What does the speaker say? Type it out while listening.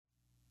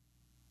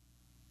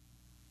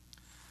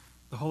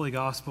The Holy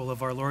Gospel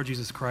of our Lord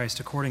Jesus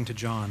Christ according to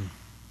John.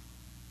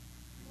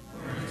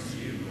 Glory to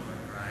you,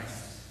 Lord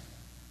Christ.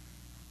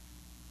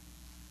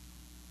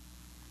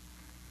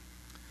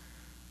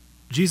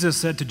 Jesus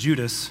said to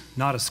Judas,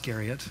 not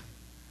Iscariot,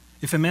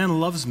 "If a man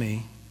loves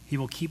me, he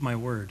will keep my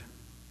word,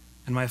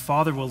 and my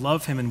Father will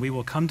love him, and we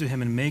will come to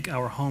him and make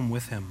our home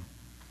with him.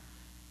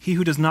 He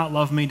who does not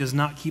love me does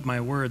not keep my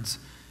words,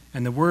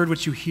 and the word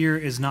which you hear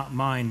is not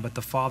mine, but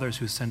the Father's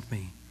who sent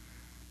me.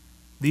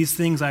 These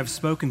things I have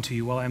spoken to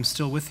you while I am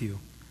still with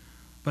you.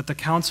 But the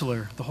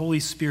Counselor, the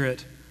Holy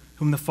Spirit,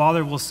 whom the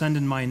Father will send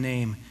in my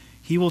name,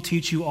 he will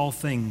teach you all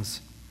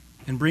things,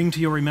 and bring to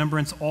your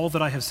remembrance all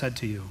that I have said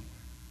to you.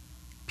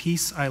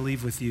 Peace I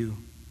leave with you.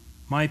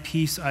 My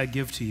peace I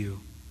give to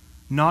you.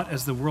 Not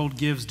as the world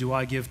gives do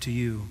I give to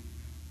you.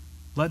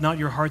 Let not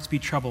your hearts be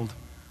troubled,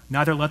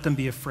 neither let them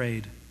be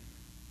afraid.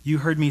 You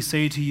heard me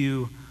say to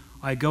you,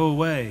 I go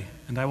away,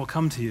 and I will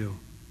come to you.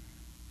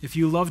 If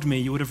you loved me,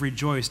 you would have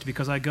rejoiced,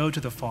 because I go to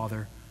the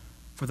Father,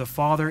 for the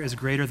Father is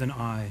greater than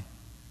I.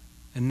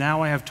 And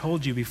now I have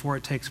told you before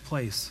it takes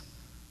place,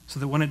 so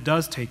that when it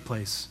does take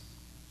place,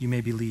 you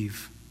may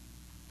believe."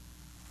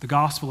 The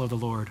Gospel of the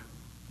Lord.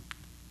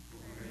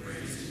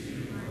 Praise to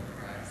you, Lord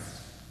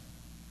Christ.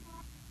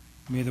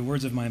 May the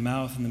words of my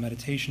mouth and the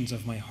meditations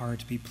of my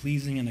heart be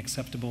pleasing and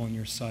acceptable in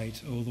your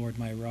sight, O Lord,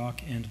 my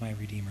rock and my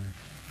redeemer.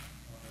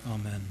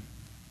 Amen.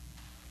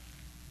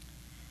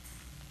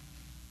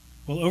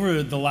 Well,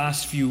 over the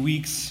last few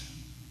weeks,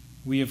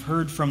 we have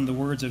heard from the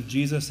words of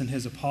Jesus and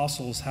his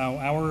apostles how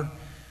our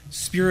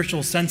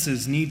spiritual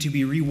senses need to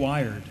be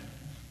rewired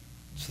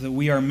so that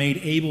we are made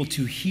able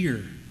to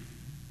hear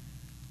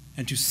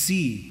and to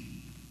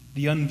see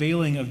the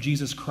unveiling of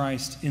Jesus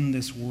Christ in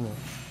this world.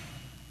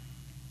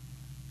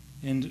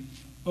 And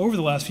over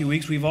the last few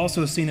weeks, we've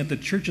also seen that the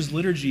church's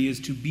liturgy is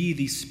to be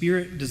the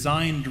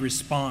Spirit-designed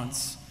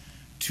response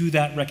to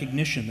that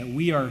recognition, that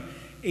we are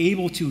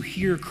able to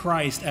hear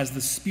Christ as the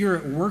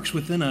Spirit works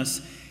within us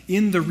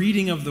in the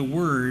reading of the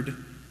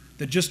Word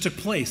that just took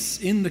place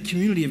in the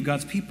community of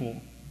God's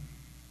people.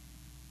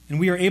 And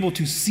we are able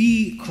to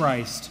see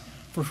Christ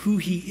for who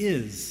he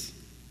is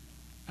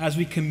as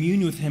we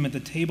commune with him at the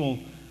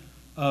table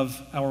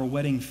of our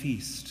wedding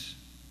feast.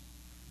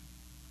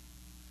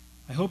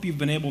 I hope you've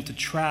been able to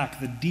track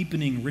the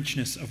deepening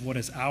richness of what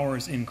is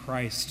ours in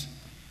Christ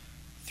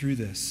through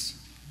this.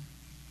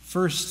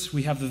 First,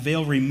 we have the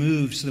veil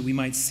removed so that we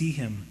might see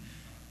him.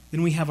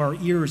 Then we have our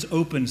ears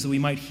opened so that we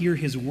might hear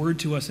his word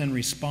to us and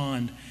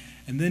respond.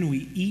 And then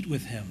we eat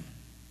with him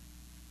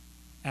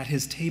at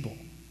his table.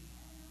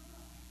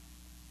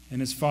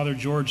 And as Father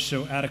George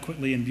so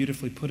adequately and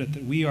beautifully put it,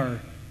 that we are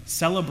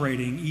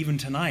celebrating even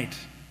tonight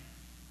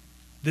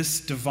this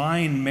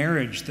divine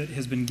marriage that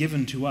has been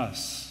given to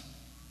us.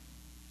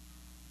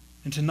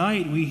 And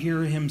tonight we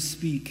hear him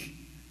speak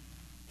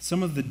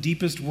some of the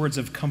deepest words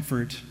of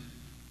comfort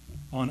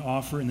on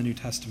offer in the New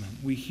Testament.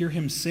 We hear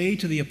him say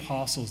to the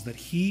apostles that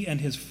he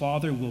and his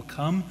Father will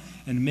come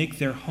and make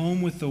their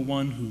home with the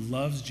one who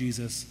loves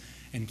Jesus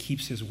and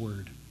keeps his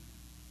word.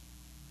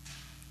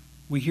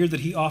 We hear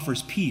that he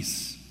offers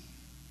peace,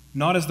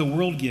 not as the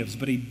world gives,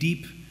 but a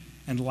deep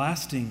and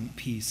lasting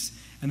peace,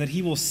 and that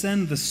he will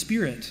send the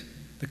Spirit,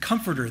 the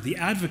Comforter, the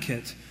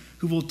Advocate,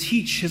 who will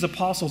teach his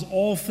apostles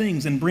all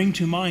things and bring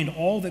to mind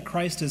all that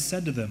Christ has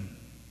said to them.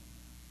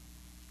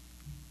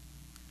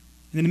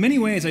 And in many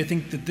ways, I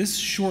think that this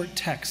short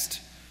text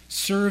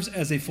serves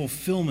as a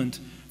fulfillment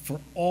for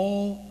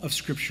all of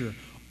Scripture,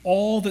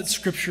 all that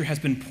Scripture has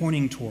been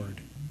pointing toward.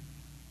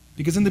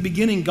 Because in the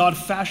beginning, God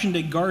fashioned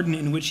a garden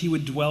in which he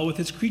would dwell with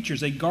his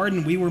creatures, a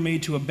garden we were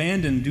made to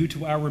abandon due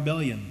to our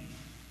rebellion.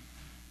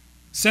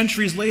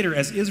 Centuries later,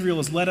 as Israel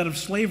is led out of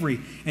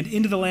slavery and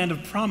into the land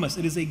of promise,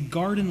 it is a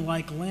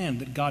garden-like land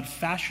that God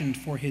fashioned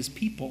for his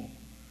people.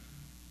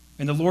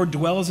 And the Lord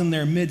dwells in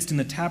their midst in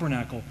the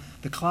tabernacle.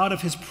 The cloud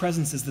of his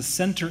presence is the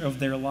center of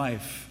their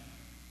life.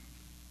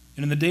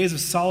 And in the days of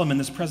Solomon,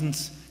 this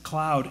presence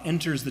cloud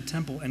enters the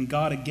temple, and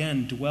God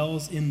again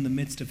dwells in the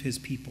midst of his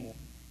people.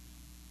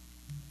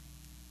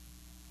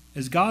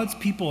 As God's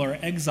people are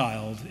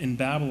exiled in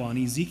Babylon,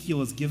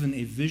 Ezekiel is given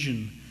a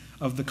vision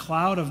of the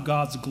cloud of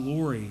God's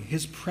glory,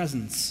 his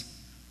presence,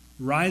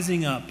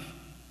 rising up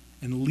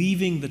and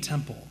leaving the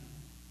temple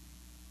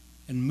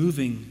and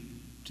moving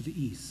to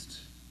the east.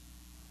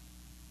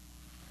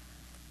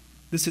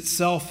 This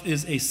itself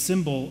is a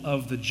symbol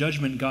of the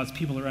judgment God's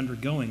people are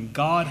undergoing.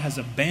 God has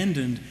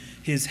abandoned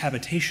his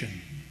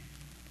habitation.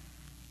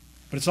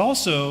 But it's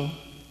also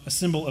a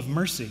symbol of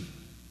mercy,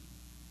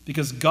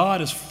 because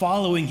God is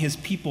following his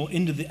people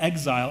into the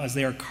exile as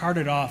they are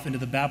carted off into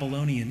the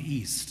Babylonian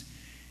east.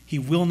 He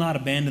will not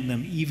abandon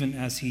them even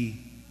as he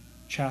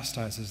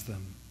chastises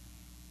them.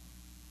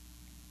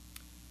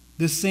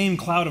 This same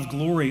cloud of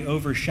glory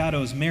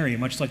overshadows Mary,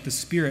 much like the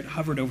Spirit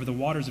hovered over the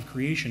waters of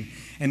creation,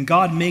 and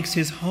God makes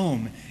his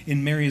home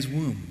in Mary's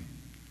womb.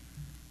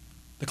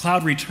 The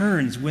cloud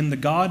returns when the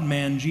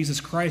God-man,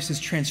 Jesus Christ, is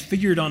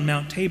transfigured on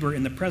Mount Tabor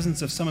in the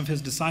presence of some of his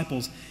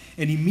disciples,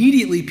 and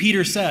immediately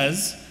Peter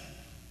says,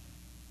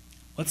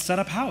 "Let's set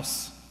up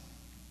house."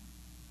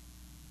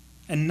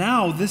 And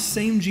now this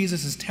same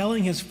Jesus is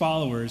telling his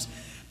followers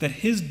that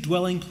his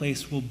dwelling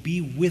place will be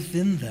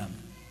within them.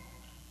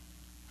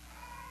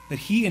 That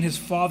he and his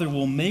Father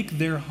will make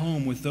their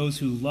home with those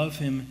who love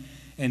him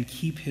and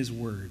keep his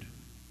word.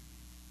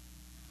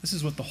 This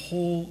is what the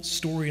whole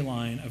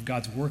storyline of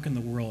God's work in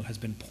the world has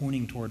been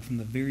pointing toward from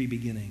the very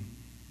beginning.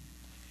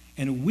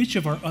 And which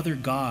of our other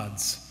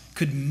gods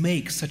could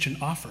make such an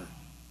offer?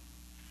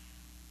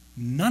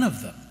 None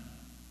of them.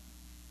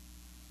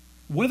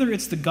 Whether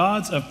it's the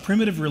gods of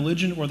primitive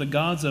religion or the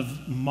gods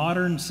of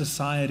modern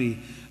society,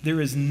 there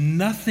is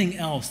nothing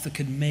else that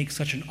could make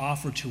such an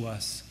offer to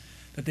us,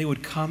 that they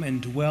would come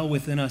and dwell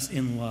within us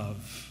in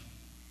love.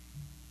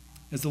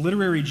 As the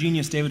literary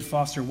genius David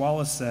Foster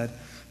Wallace said,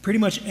 pretty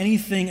much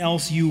anything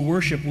else you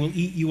worship will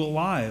eat you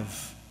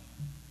alive.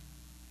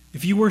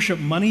 If you worship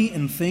money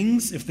and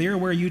things, if they are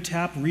where you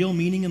tap real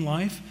meaning in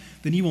life,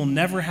 then you will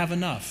never have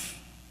enough.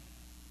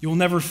 You will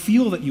never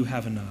feel that you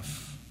have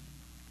enough.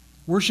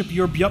 Worship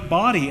your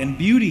body and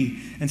beauty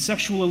and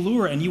sexual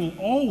allure, and you will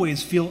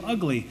always feel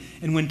ugly.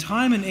 And when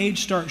time and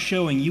age start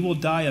showing, you will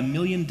die a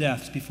million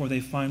deaths before they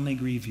finally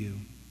grieve you.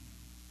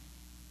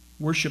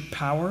 Worship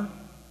power,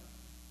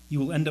 you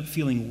will end up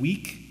feeling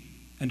weak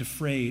and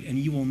afraid, and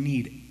you will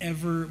need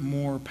ever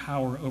more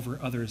power over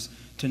others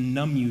to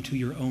numb you to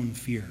your own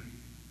fear.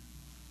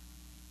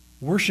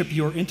 Worship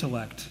your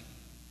intellect,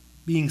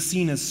 being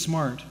seen as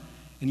smart,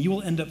 and you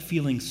will end up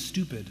feeling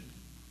stupid,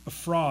 a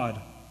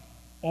fraud,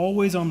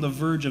 always on the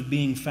verge of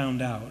being found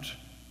out.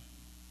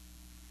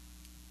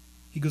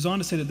 He goes on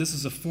to say that this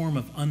is a form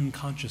of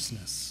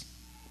unconsciousness,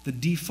 the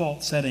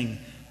default setting,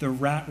 the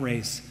rat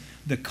race,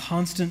 the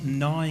constant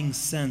gnawing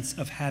sense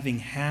of having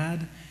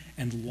had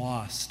and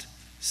lost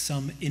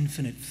some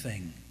infinite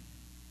thing.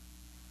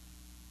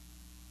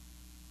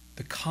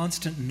 The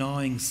constant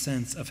gnawing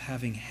sense of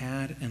having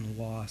had and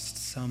lost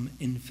some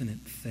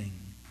infinite thing.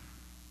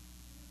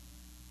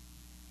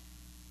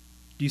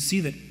 Do you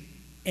see that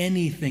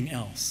anything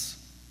else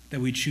that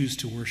we choose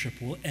to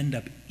worship will end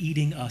up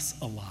eating us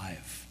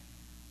alive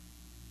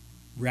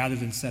rather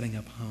than setting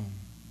up home?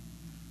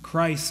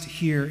 Christ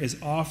here is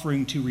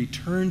offering to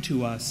return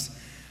to us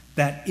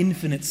that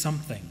infinite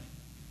something,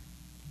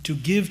 to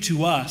give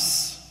to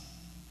us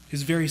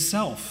his very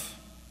self.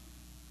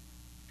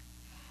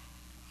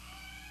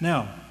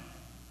 Now,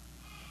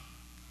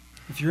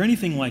 if you're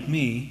anything like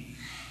me,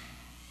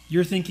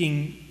 you're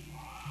thinking,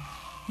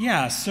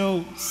 yeah,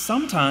 so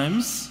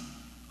sometimes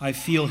I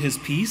feel his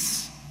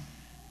peace,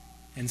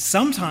 and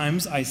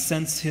sometimes I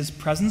sense his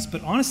presence,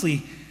 but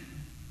honestly,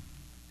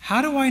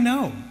 how do I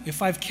know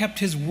if I've kept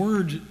his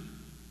word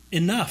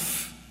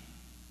enough?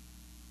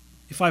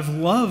 If I've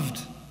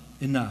loved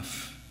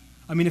enough?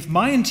 I mean, if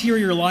my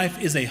interior life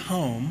is a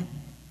home,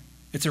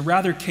 it's a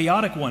rather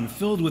chaotic one,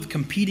 filled with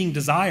competing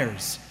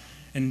desires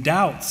and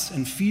doubts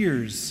and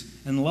fears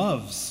and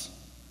loves.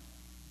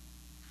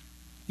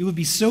 It would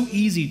be so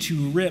easy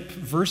to rip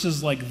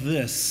verses like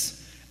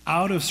this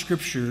out of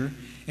Scripture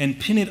and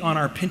pin it on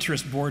our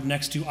Pinterest board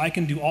next to, I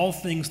can do all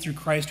things through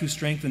Christ who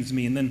strengthens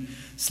me, and then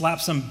slap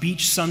some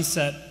beach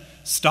sunset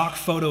stock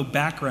photo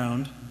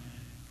background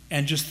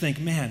and just think,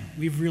 man,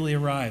 we've really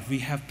arrived. We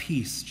have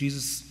peace.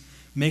 Jesus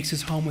makes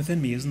his home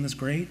within me. Isn't this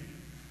great?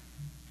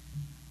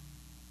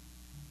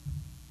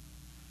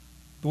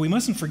 But we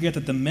mustn't forget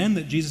that the men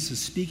that Jesus is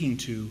speaking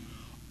to,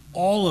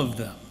 all of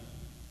them,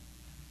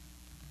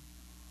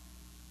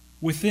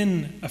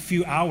 within a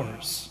few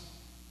hours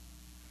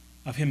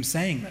of him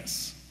saying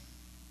this,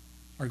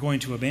 are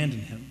going to abandon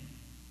him.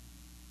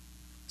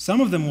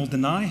 Some of them will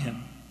deny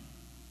him.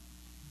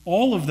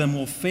 All of them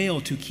will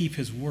fail to keep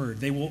his word.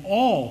 They will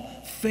all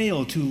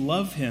fail to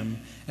love him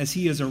as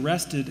he is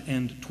arrested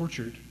and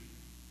tortured.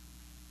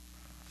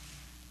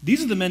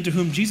 These are the men to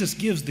whom Jesus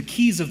gives the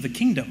keys of the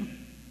kingdom,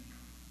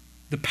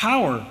 the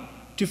power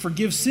to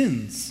forgive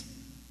sins.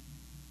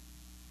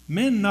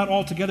 Men not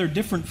altogether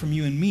different from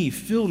you and me,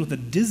 filled with a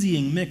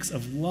dizzying mix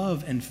of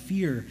love and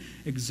fear,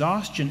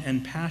 exhaustion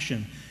and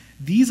passion.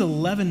 These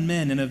 11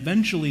 men, and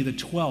eventually the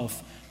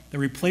 12th that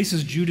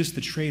replaces Judas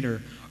the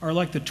traitor, are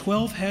like the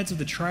 12 heads of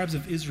the tribes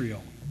of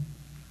Israel,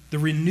 the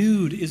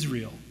renewed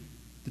Israel,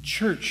 the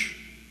church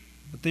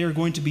that they are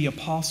going to be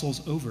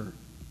apostles over.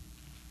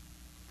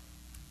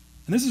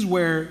 And this is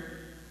where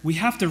we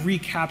have to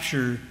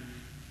recapture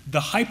the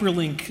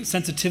hyperlink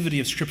sensitivity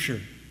of Scripture.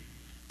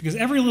 Because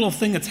every little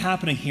thing that's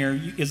happening here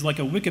is like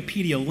a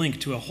Wikipedia link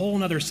to a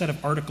whole other set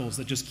of articles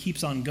that just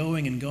keeps on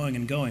going and going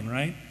and going,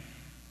 right?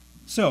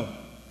 So,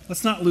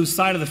 let's not lose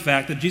sight of the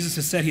fact that Jesus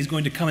has said he's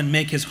going to come and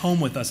make his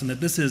home with us, and that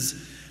this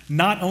is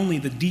not only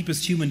the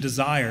deepest human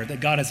desire that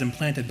God has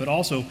implanted, but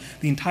also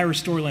the entire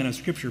storyline of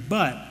Scripture.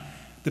 But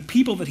the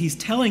people that he's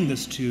telling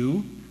this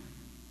to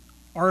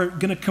are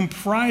going to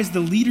comprise the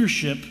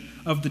leadership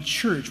of the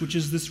church, which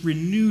is this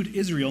renewed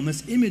Israel. And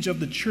this image of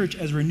the church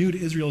as renewed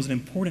Israel is an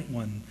important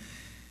one.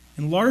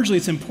 And largely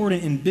it's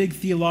important in big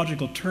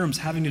theological terms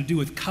having to do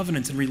with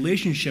covenants and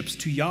relationships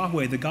to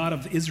Yahweh, the God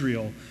of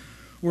Israel,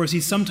 or as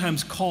he's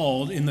sometimes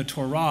called in the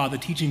Torah, the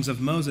teachings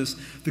of Moses,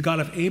 the God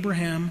of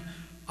Abraham,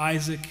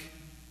 Isaac,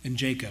 and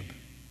Jacob.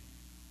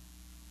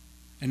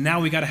 And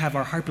now we got to have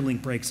our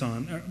hyperlink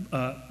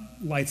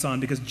lights on,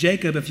 because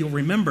Jacob, if you'll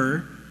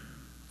remember,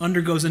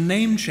 undergoes a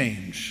name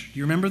change. Do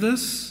you remember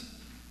this?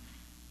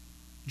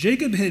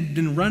 Jacob had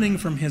been running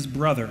from his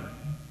brother,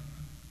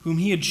 whom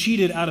he had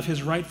cheated out of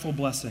his rightful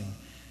blessing.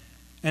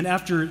 And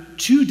after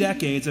 2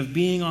 decades of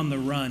being on the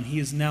run, he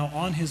is now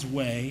on his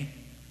way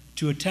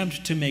to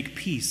attempt to make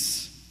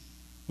peace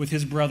with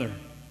his brother,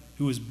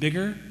 who is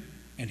bigger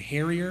and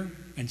hairier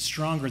and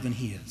stronger than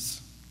he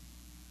is.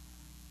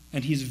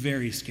 And he's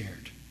very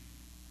scared.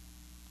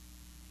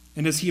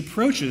 And as he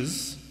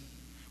approaches,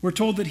 we're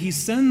told that he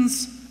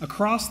sends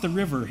across the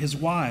river his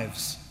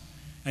wives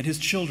and his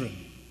children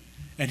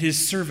and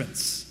his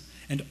servants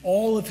and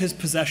all of his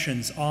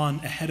possessions on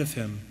ahead of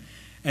him,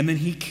 and then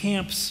he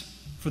camps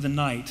for the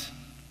night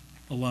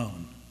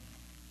alone.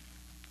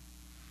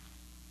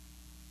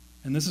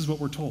 And this is what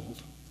we're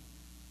told.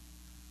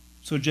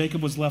 So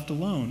Jacob was left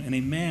alone, and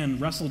a man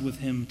wrestled with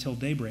him till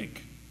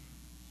daybreak.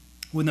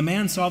 When the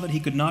man saw that he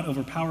could not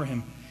overpower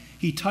him,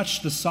 he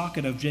touched the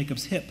socket of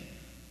Jacob's hip,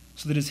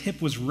 so that his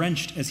hip was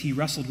wrenched as he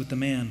wrestled with the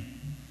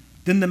man.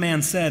 Then the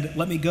man said,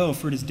 "Let me go,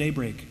 for it is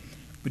daybreak."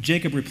 But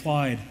Jacob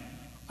replied,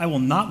 "I will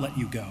not let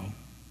you go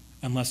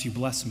unless you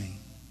bless me."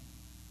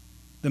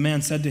 The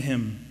man said to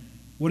him,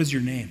 "What is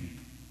your name?"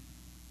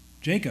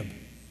 "Jacob,"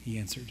 he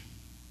answered.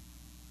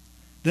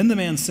 Then the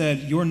man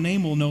said, "Your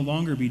name will no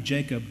longer be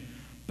Jacob,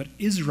 but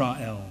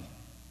Israel,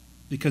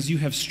 because you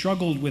have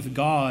struggled with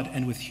God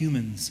and with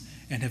humans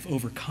and have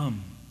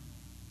overcome."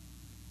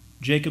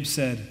 Jacob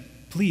said,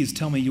 "Please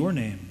tell me your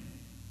name."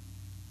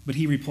 But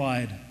he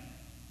replied,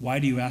 "Why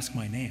do you ask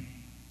my name?"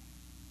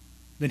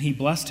 Then he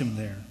blessed him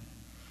there.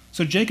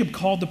 So Jacob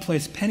called the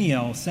place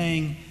Peniel,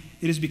 saying,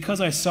 "It is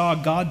because I saw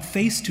God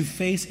face to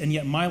face, and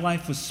yet my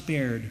life was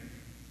spared."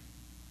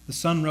 The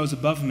sun rose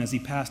above him as he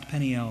passed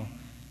Peniel,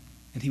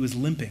 and he was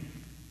limping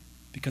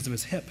because of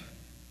his hip.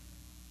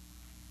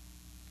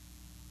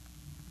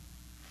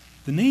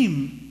 The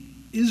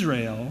name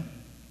Israel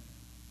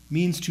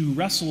means to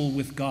wrestle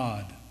with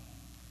God.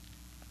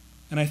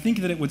 And I think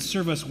that it would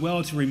serve us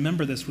well to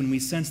remember this when we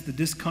sense the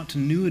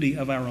discontinuity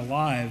of our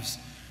lives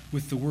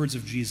with the words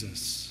of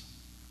Jesus.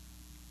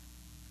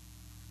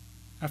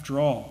 After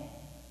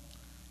all,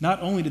 not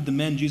only did the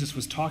men Jesus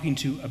was talking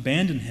to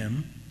abandon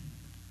him,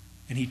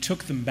 and he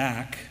took them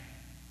back,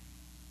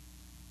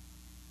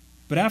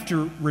 but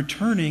after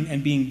returning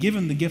and being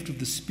given the gift of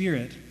the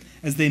Spirit,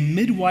 as they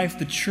midwife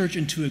the church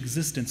into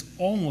existence,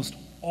 almost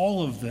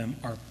all of them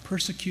are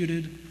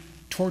persecuted,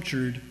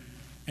 tortured,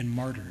 and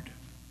martyred.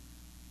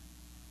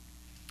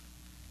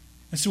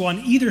 And so on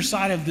either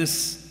side of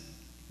this,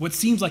 what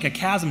seems like a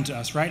chasm to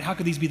us, right? How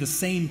could these be the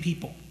same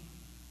people?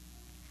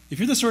 If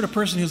you're the sort of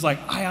person who's like,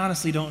 I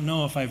honestly don't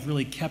know if I've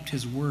really kept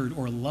his word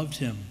or loved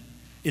him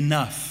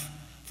enough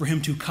for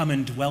him to come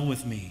and dwell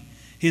with me,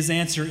 his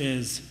answer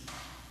is,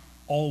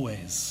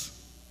 always.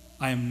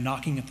 I am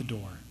knocking at the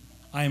door.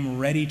 I am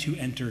ready to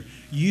enter.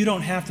 You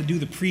don't have to do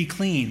the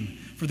pre-clean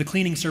for the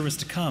cleaning service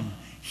to come.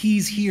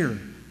 He's here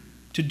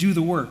to do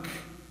the work.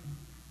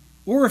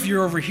 Or if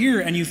you're over here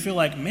and you feel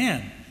like,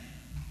 man,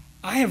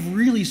 I have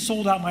really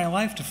sold out my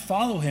life to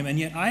follow him, and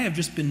yet I have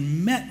just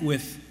been met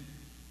with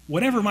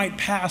whatever might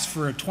pass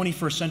for a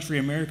 21st century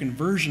American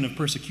version of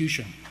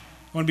persecution.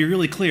 I want to be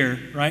really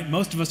clear, right?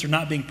 Most of us are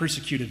not being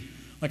persecuted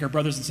like our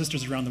brothers and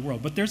sisters around the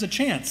world, but there's a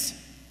chance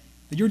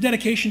that your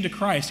dedication to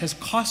Christ has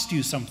cost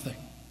you something.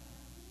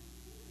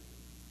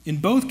 In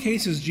both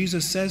cases,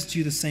 Jesus says to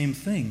you the same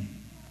thing.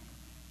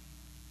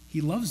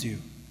 He loves you,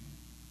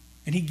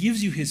 and he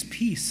gives you his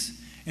peace.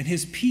 And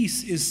his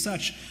peace is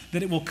such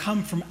that it will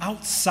come from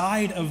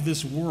outside of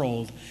this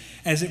world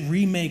as it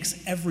remakes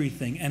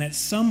everything. And at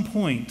some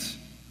point,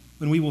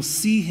 when we will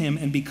see him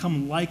and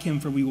become like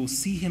him, for we will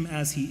see him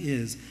as he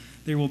is,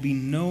 there will be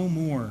no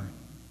more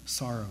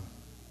sorrow,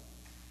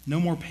 no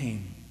more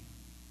pain.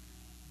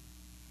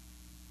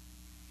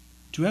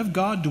 To have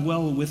God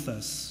dwell with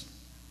us,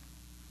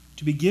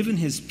 to be given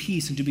his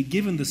peace, and to be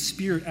given the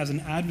Spirit as an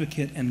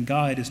advocate and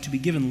guide is to be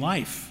given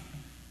life,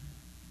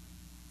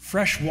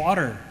 fresh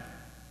water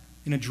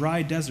in a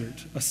dry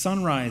desert, a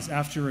sunrise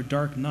after a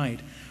dark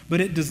night.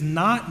 But it does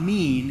not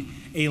mean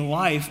a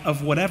life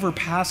of whatever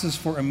passes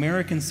for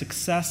American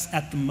success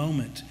at the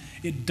moment.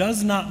 It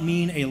does not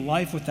mean a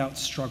life without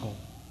struggle.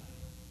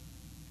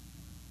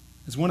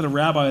 As one of the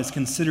rabbis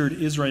considered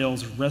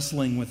Israel's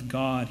wrestling with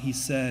God, he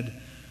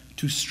said,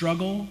 "To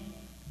struggle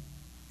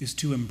is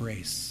to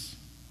embrace."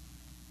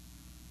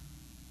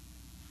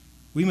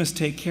 We must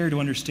take care to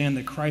understand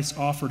that Christ's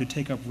offer to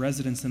take up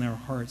residence in our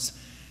hearts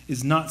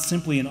is not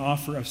simply an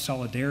offer of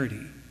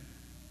solidarity,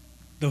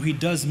 though he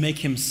does make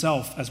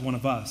himself as one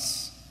of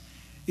us.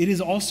 It is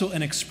also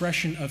an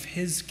expression of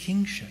his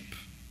kingship,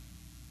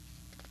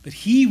 that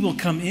he will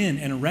come in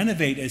and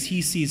renovate as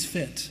he sees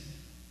fit.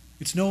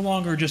 It's no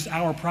longer just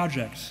our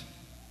project.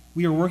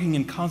 We are working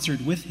in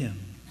concert with him.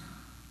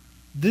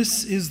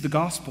 This is the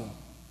gospel,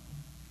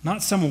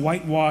 not some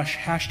whitewash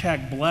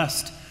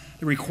 #blessed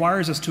that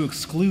requires us to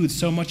exclude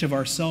so much of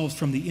ourselves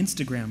from the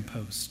Instagram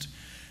post.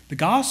 The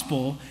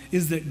gospel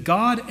is that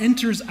God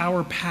enters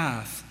our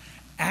path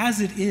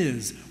as it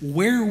is,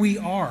 where we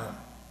are.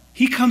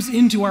 He comes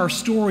into our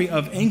story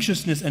of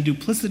anxiousness and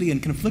duplicity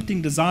and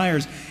conflicting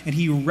desires, and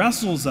he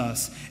wrestles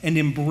us and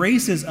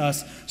embraces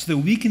us so that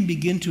we can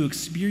begin to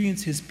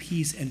experience his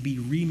peace and be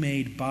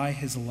remade by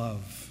his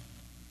love.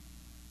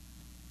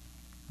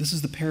 This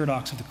is the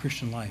paradox of the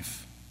Christian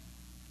life.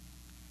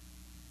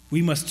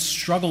 We must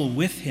struggle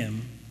with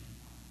him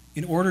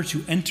in order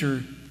to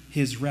enter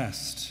his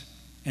rest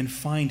and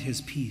find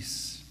his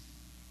peace.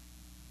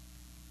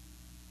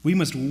 We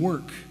must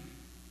work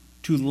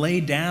to lay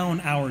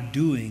down our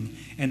doing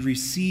and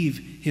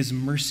receive his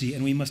mercy,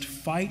 and we must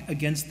fight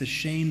against the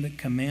shame that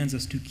commands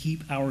us to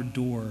keep our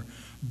door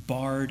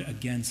barred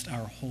against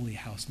our holy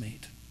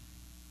housemate.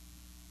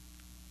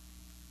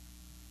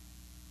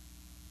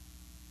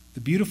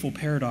 The beautiful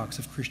paradox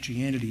of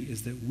Christianity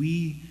is that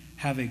we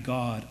have a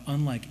God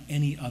unlike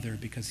any other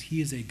because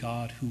he is a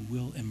God who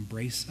will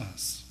embrace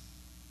us.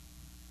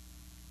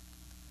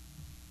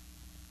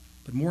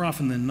 But more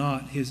often than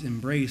not, his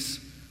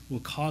embrace will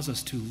cause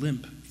us to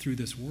limp through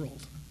this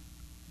world.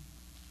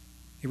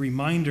 A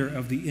reminder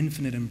of the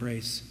infinite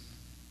embrace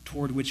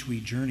toward which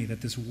we journey,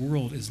 that this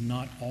world is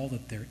not all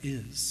that there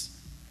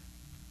is.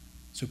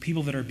 So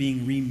people that are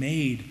being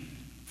remade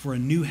for a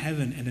new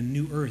heaven and a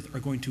new earth are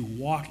going to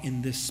walk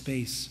in this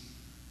space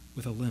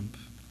with a limp.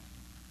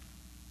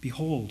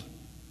 Behold,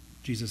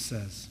 Jesus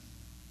says,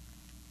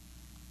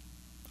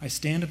 I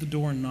stand at the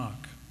door and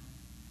knock.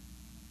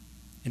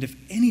 And if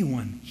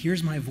anyone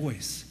hears my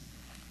voice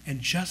and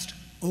just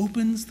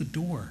opens the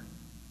door,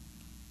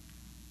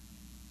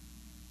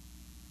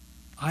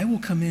 I will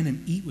come in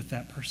and eat with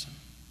that person.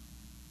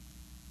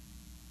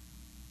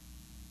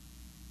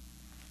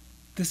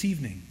 This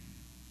evening,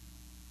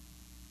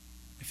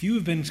 if you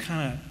have been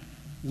kind of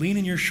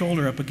leaning your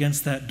shoulder up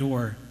against that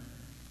door,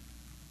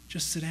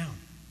 just sit down.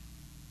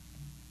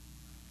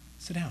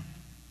 Sit down.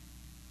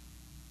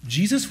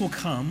 Jesus will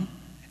come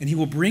and he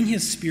will bring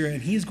his Spirit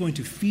and he is going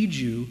to feed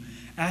you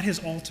at his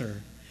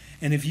altar.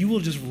 And if you will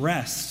just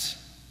rest,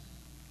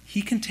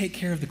 he can take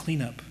care of the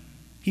cleanup.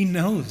 He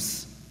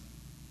knows.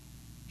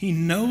 He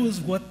knows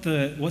what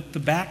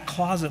the back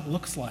closet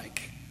looks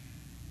like.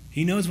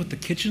 He knows what the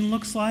kitchen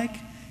looks like.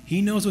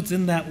 He knows what's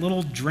in that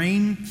little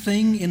drain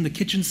thing in the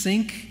kitchen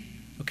sink.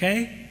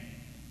 Okay?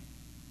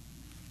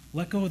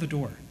 Let go of the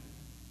door.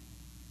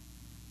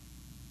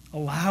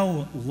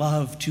 Allow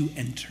love to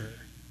enter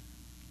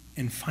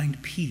and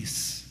find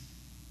peace.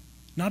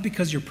 Not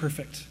because you're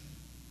perfect,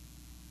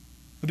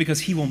 but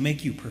because he will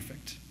make you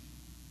perfect.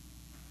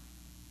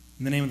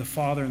 In the name of the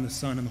Father, and the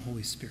Son, and the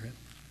Holy Spirit.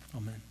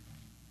 Amen.